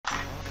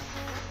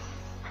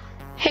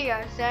Hey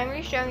guys, so I'm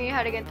going to be showing you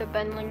how to get the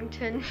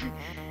Bedlington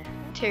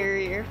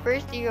Terrier.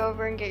 First you go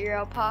over and get your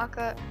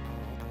alpaca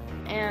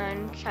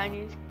and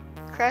Chinese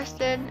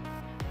crested,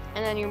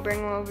 and then you bring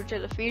them over to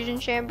the fusion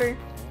chamber,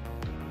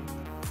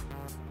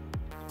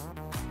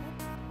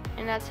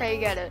 and that's how you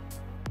get it.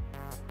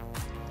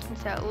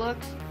 That's how it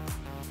looks.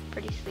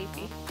 Pretty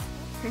sleepy.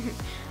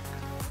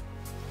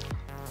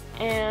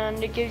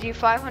 And it gives you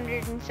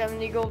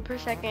 570 gold per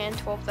second and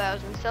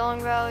 12,000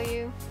 selling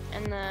value,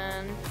 and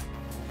then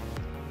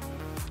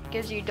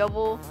gives you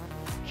double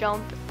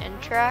jump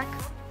and track.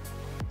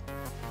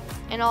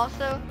 And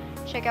also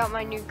check out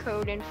my new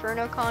code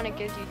InfernoCon. It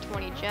gives you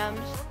 20 gems.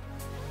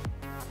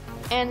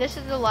 And this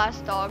is the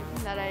last dog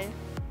that I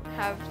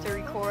have to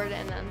record,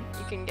 and then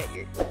you can get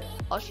your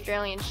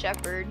Australian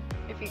Shepherd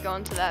if you go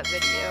into that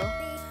video.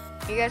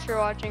 Thank you guys for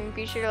watching.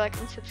 Be sure to like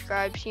and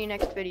subscribe. See you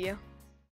next video.